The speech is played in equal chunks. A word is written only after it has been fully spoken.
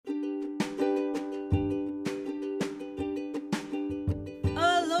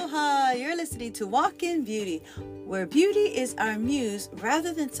listening to Walk in Beauty, where beauty is our muse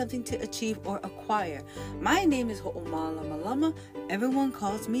rather than something to achieve or acquire. My name is Ho'omalamalama. Everyone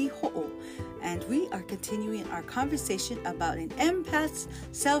calls me Ho'o. And we are continuing our conversation about an empath's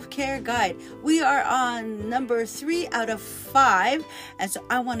self-care guide. We are on number 3 out of 5. And so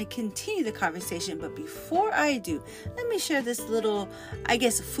I want to continue the conversation. But before I do, let me share this little,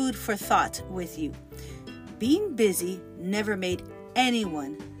 food for thought with you. Being busy never made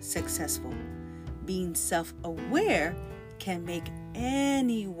anyone successful. Being self-aware can make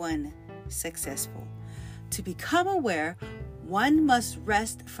anyone successful. To become aware, one must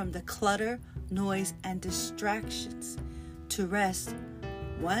rest from the clutter, noise, and distractions. To rest,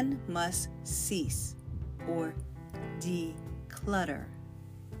 one must cease or declutter.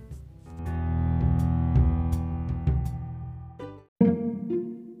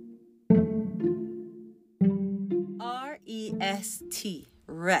 R-E-S-T,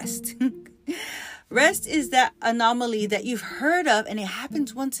 rest. Rest is that anomaly that you've heard of, and it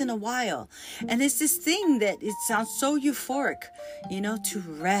happens once in a while. And it's this thing that it sounds so euphoric, to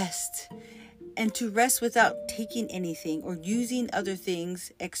rest. And to rest without taking anything or using other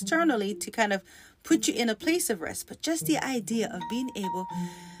things externally to kind of put you in a place of rest. But just the idea of being able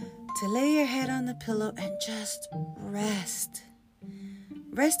to lay your head on the pillow and just rest.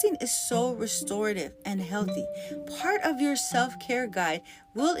 Resting is so restorative and healthy. Part of your self-care guide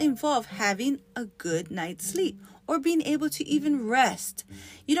will involve having a good night's sleep or being able to even rest.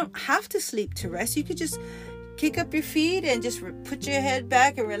 You don't have to sleep to rest. You could just kick up your feet and just put your head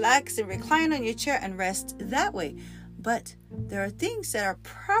back and relax and recline on your chair and rest that way. But there are things that are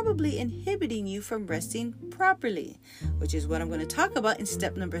probably inhibiting you from resting properly, which is what I'm going to talk about in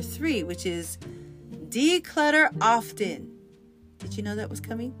step number 3, which is declutter often. Did you know that was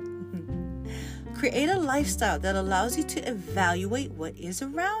coming? Create a lifestyle that allows you to evaluate what is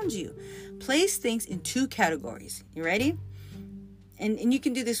around you. Place things in 2 categories. You ready? And you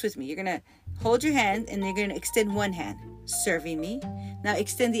can do this with me. You're going to hold your hand and you're going to extend one hand, serving me. Now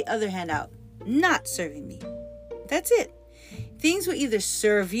extend the other hand out, not serving me. That's it. Things will either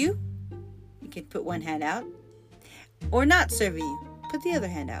serve you, you can put one hand out, or not serving you, put the other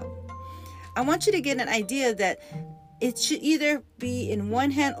hand out. I want you to get an idea that it should either be in one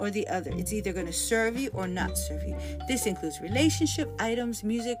hand or the other. It's either going to serve you or not serve you. This includes relationship items,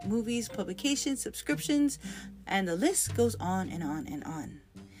 music, movies, publications, subscriptions, and the list goes on and on and on.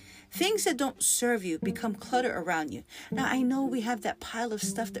 Things that don't serve you become clutter around you. Now, I know we have that pile of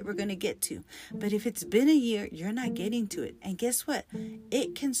stuff that we're going to get to, but if it's been a year, you're not getting to it. And guess what?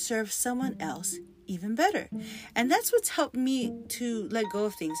 It can serve someone else even better. And that's what's helped me to let go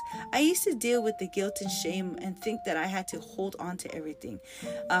of things. I used to deal with the guilt and shame and think that I had to hold on to everything.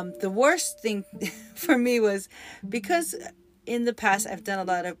 The worst thing for me was because in the past I've done a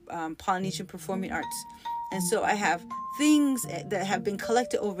lot of Polynesian performing arts. And so I have things that have been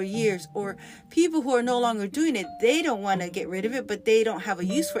collected over years, or people who are no longer doing it, they don't want to get rid of it, but they don't have a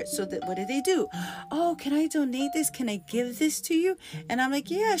use for it. So that what do? Oh, can I donate this? Can I give this to you? And I'm like,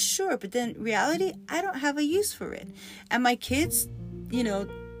 yeah, sure. But then in reality, I don't have a use for it. And my kids,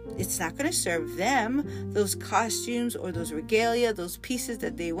 it's not going to serve them. Those costumes or those regalia, those pieces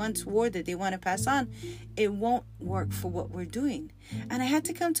that they once wore that they want to pass on, it won't work for what we're doing. And I had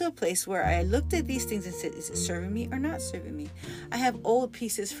to come to a place where I looked at these things and said, is it serving me or not serving me? I have old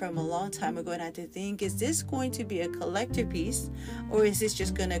pieces from a long time ago, and I had to think, is this going to be a collector piece, or is this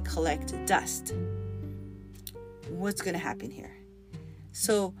just going to collect dust? What's going to happen here?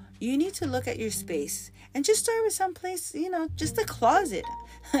 So you need to look at your space and just start with some place, just a closet.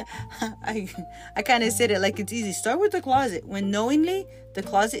 I kind of said it like it's easy. Start with the closet, when knowingly the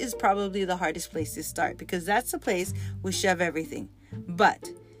closet is probably the hardest place to start, because that's the place we shove everything. But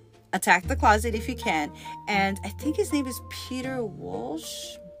attack the if you can. And I think his name is Peter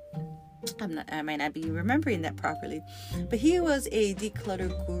Walsh. I might not be remembering that properly, but he was a declutter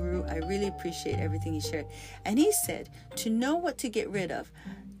guru. I really appreciate everything he shared. And he said to know what to get rid of,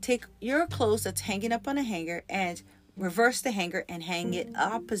 take your clothes that's hanging up on a hanger and reverse the hanger and hang it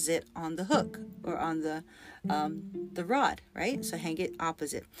opposite on the hook or on the rod, right? So hang it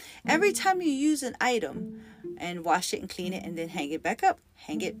opposite. Every time you use an item and wash it and clean it and then hang it back up,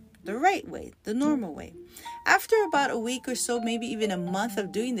 hang it the right way, the normal way. After about a week or so, maybe even a month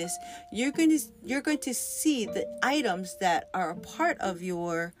of doing this, you're going to see the items that are a part of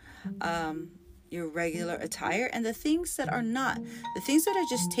your regular attire and the things that are not, the things that are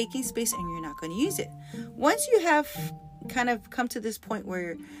just taking space and you're not going to use it. Once you have kind of come to this point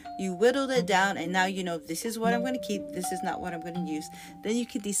where you whittled it down and now you know this is what I'm going to keep, this is not what I'm going to use, then you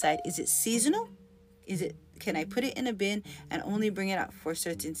can decide, is it seasonal? Can I put it in a bin and only bring it out for a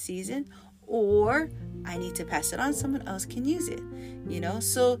certain season? or I need to pass it on, someone else can use it,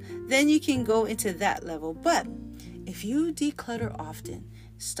 so then you can go into that level. But if you declutter often,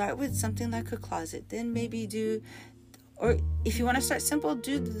 start with something like a closet, then maybe or if you want to start simple,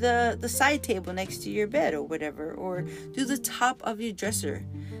 do the side table next to your bed or whatever, or do the top of your dresser.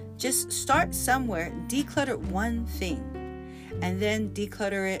 Just start somewhere, declutter one thing, and then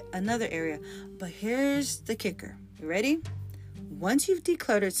declutter it another area. But here's the kicker. You ready? Once you've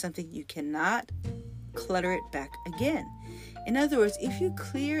decluttered something, you cannot clutter it back again. In other words, if you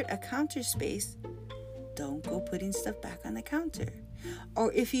cleared a counter space, don't go putting stuff back on the counter.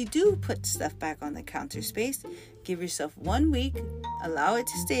 Or if you do put stuff back on the counter space, give yourself 1 week, allow it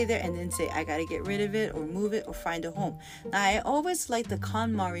to stay there, and then say, I got to get rid of it or move it or find a home. Now, I always like the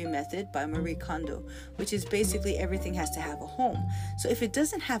KonMari method by Marie Kondo, which is basically everything has to have a home. So if it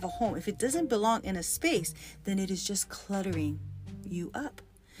doesn't have a home, if it doesn't belong in a space, then it is just cluttering you up.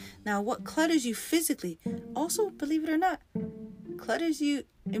 Now, what clutters you physically also, believe it or not, clutters you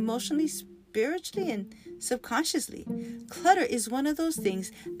emotionally, spiritually, and subconsciously. Clutter is one of those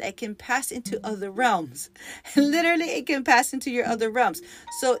things that can pass into other realms. Literally, it can pass into your other realms.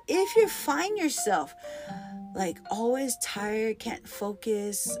 So if you find yourself like always tired, can't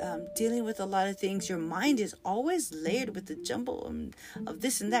focus, dealing with a lot of things, your mind is always layered with the jumble of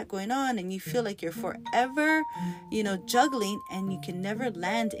this and that going on, and you feel like you're forever, juggling, and you can never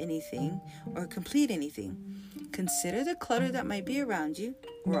land anything or complete anything. Consider the clutter that might be around you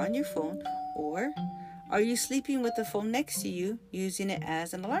or on your phone, or are you sleeping with the phone next to you, using it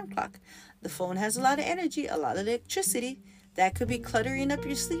as an alarm clock? The phone has a lot of energy, a lot of electricity. That could be cluttering up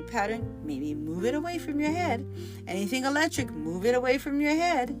your sleep pattern. Maybe move it away from your head. Anything electric, move it away from your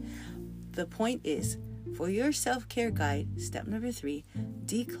head. The point is, for your self-care guide, step number 3,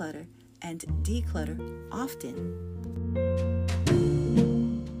 declutter, and declutter often.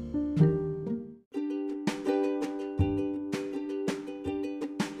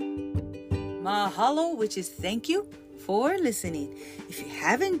 Mahalo, which is thank you for listening. If you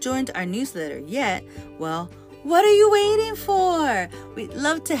haven't joined our newsletter yet, well, what are you waiting for? We'd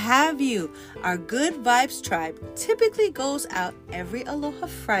love to have you. Our Good Vibes Tribe typically goes out every Aloha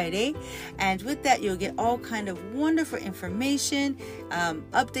Friday, and with that, you'll get all kind of wonderful information,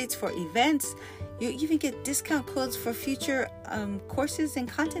 updates for events. You even get discount codes for future courses and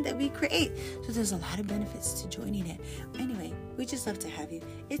content that we create. So there's a lot of benefits to joining it. Anyway, we just love to have you.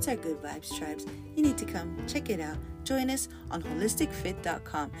 It's our Good Vibes Tribes. You need to come check it out. Join us on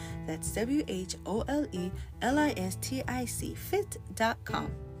holisticfit.com. That's WHOLELISTIC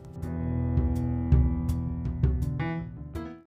fit.com.